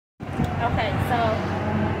Okay,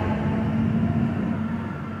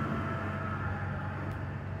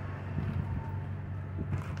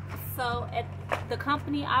 so at the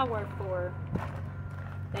company I work for,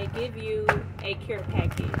 they give you a care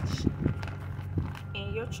package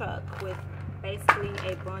in your truck with basically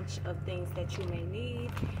a bunch of things that you may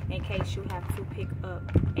need in case you have to pick up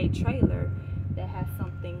a trailer that has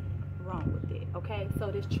something wrong with it. Okay,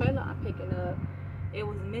 so this trailer I'm picking up, it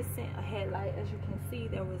was missing a headlight. As you can see,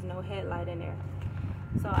 there was no headlight in there.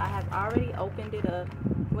 So I have already opened it up.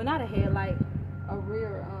 Well, not a headlight, a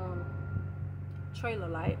rear trailer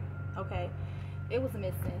light. Okay, it was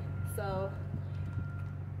missing. So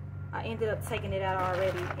I ended up taking it out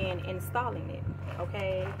already and installing it.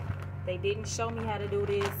 Okay, they didn't show me how to do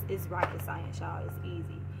this. It's rocket science, y'all. It's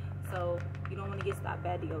easy. So you don't want to get stopped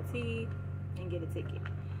by DOT and get a ticket.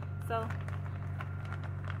 So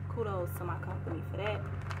kudos to my company for that.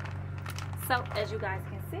 So as you guys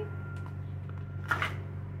can see,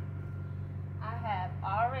 I have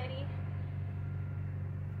already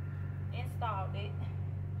installed it.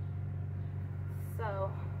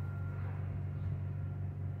 So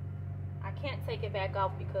I can't take it back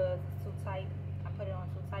off because it's too tight. I put it on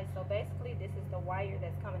too tight. So basically this is the wire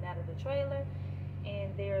that's coming out of the trailer,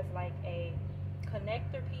 and there's like a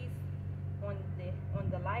connector piece on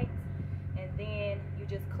the lights, and then you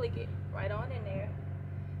just click it right on in there.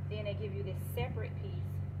 Then they give you this separate piece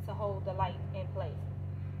to hold the light in place.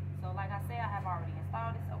 So like I said, I have already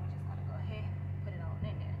installed it, so we're just gonna go ahead and put it on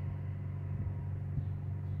in there.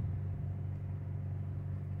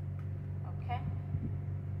 Okay.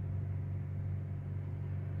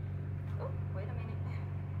 Oh, wait a minute.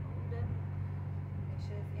 Hold up. Make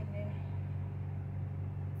sure it's in there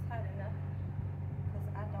tight enough, because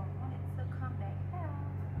I don't want it to come back out.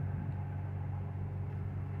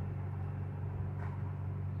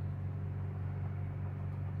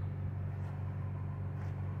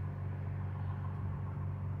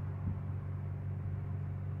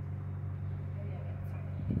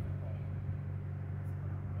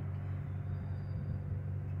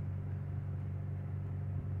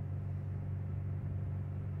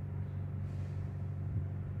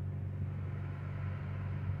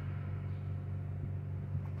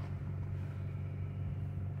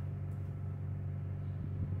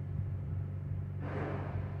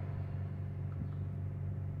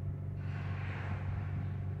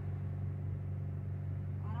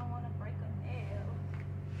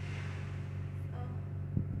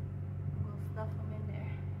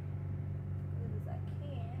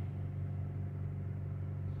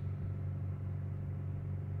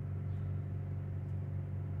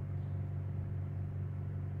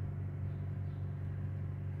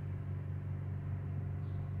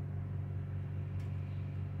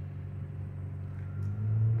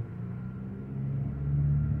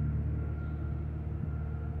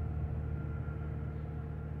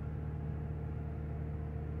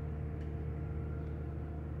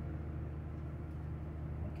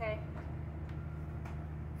 Okay,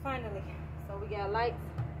 finally, so we got lights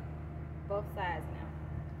both sides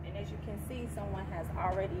now, and as you can see, someone has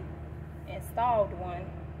already installed one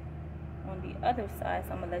on the other side.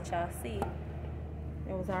 So I'm gonna let y'all see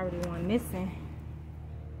there was already one missing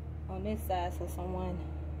on this side, so someone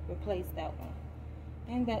replaced that one,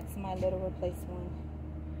 and that's my little replaced one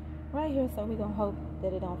right here. So we're gonna hope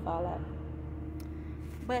that it don't fall out,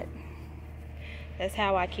 but that's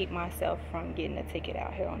how I keep myself from getting a ticket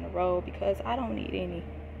out here on the road, because I don't need any.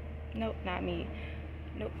 Nope, not me.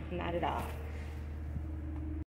 Nope, not at all.